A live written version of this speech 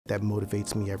that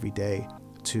motivates me every day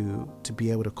to be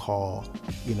able to call,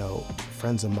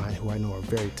 friends of mine who I know are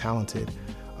very talented,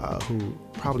 who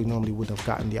probably normally wouldn't have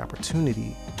gotten the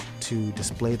opportunity to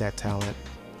display that talent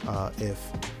if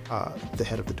the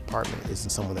head of the department isn't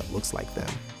someone that looks like them.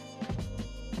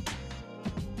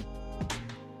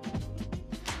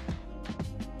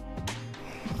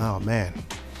 Oh man,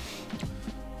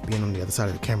 being on the other side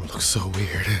of the camera looks so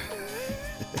weird.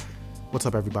 What's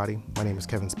up everybody, my name is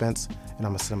Kevin Spence and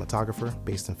I'm a cinematographer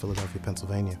based in Philadelphia,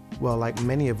 Pennsylvania. Well, like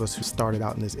many of us who started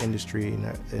out in this industry in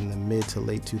the mid to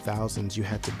late 2000s, you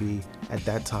had to be, at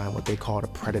that time, what they called a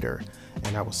predator.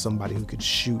 And that was somebody who could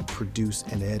shoot, produce,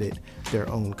 and edit their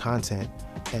own content.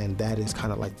 And that is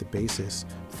kind of like the basis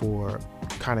for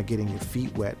kind of getting your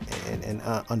feet wet and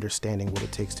understanding what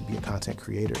it takes to be a content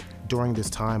creator. During this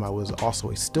time, I was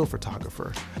also a still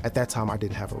photographer. At that time, I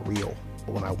didn't have a reel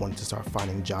when I wanted to start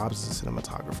finding jobs as a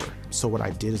cinematographer. So what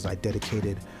I did is I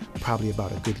dedicated probably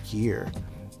about a good year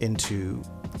into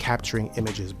capturing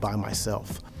images by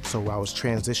myself. So while I was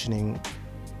transitioning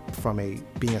from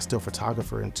being a still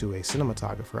photographer into a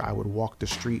cinematographer, I would walk the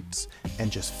streets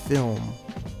and just film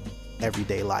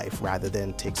everyday life rather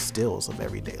than take stills of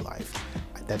everyday life.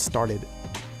 That started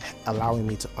allowing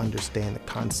me to understand the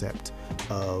concept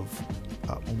of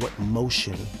what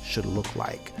motion should look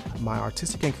like. My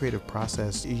artistic and creative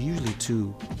process is usually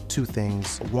two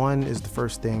things. One is, the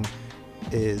first thing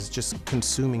is just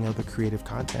consuming other creative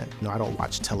content. I don't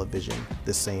watch television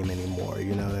the same anymore,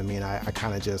 you know what I mean? I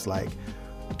kind of just like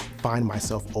find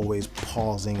myself always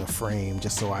pausing a frame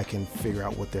just so I can figure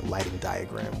out what their lighting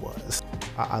diagram was.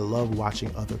 I love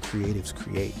watching other creatives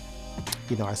create.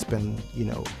 I spend,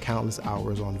 countless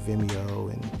hours on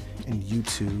Vimeo and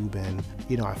YouTube, and,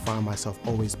 I find myself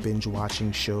always binge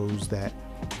watching shows that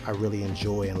I really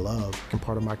enjoy and love. And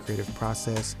part of my creative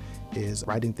process is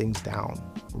writing things down,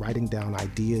 writing down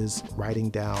ideas, writing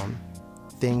down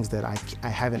things that I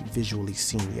haven't visually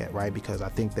seen yet, right? Because I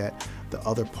think that the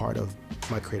other part of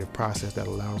my creative process that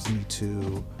allows me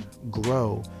to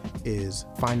grow is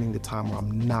finding the time where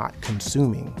I'm not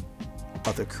consuming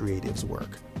other creatives'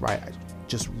 work, right?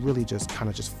 Really kind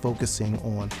of focusing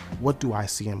on, what do I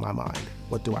see in my mind?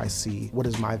 What do I see? What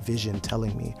is my vision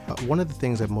telling me? One of the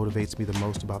things that motivates me the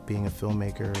most about being a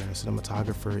filmmaker and a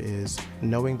cinematographer is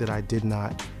knowing that I did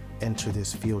not enter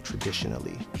this field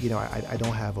traditionally. I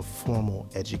don't have a formal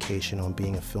education on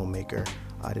being a filmmaker.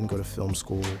 I didn't go to film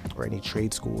school or any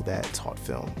trade school that taught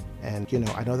film. And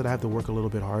I know that I have to work a little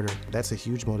bit harder. That's a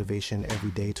huge motivation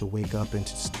every day, to wake up and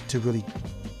to really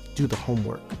do the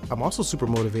homework. I'm also super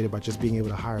motivated by just being able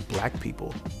to hire Black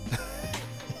people.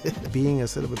 Being a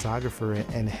cinematographer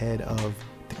and head of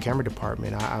the camera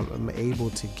department, I'm able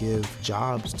to give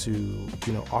jobs to,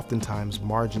 oftentimes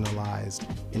marginalized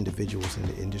individuals in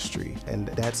the industry. And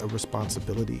that's a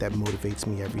responsibility that motivates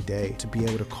me every day, to be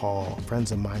able to call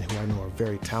friends of mine who I know are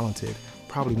very talented,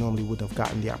 probably normally wouldn't have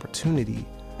gotten the opportunity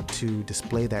to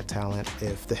display that talent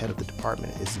if the head of the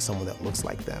department isn't someone that looks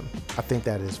like them. I think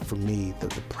that is, for me, the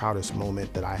proudest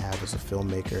moment that I have as a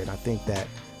filmmaker, and I think that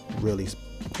really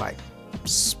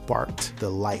sparked the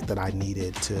light that I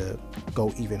needed to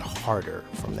go even harder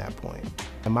from that point.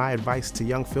 And my advice to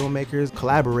young filmmakers: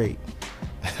 collaborate.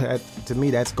 To me,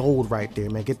 that's gold right there,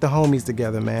 man. Get the homies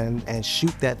together, man, and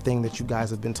shoot that thing that you guys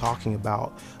have been talking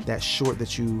about. That short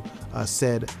that you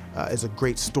said is a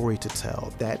great story to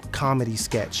tell. That comedy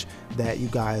sketch that you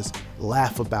guys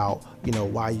laugh about,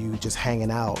 while you just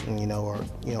hanging out, or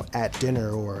at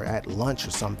dinner or at lunch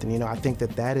or something. I think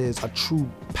that is a true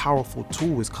powerful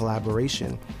tool, is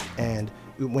collaboration. And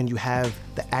when you have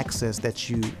the access that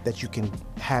you can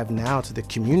have now to the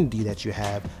community that you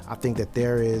have, I think that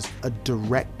there is a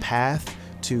direct path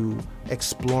to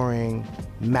exploring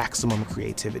maximum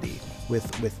creativity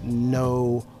with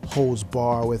no holds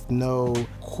bar, with no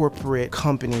corporate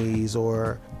companies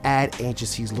or ad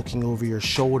agencies looking over your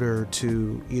shoulder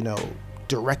to,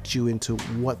 direct you into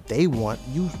what they want.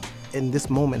 You, in this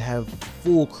moment, have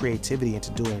full creativity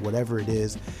into doing whatever it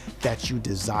is that you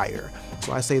desire.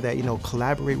 So I say that,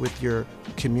 collaborate with your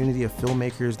community of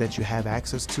filmmakers that you have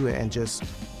access to, and just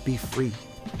be free.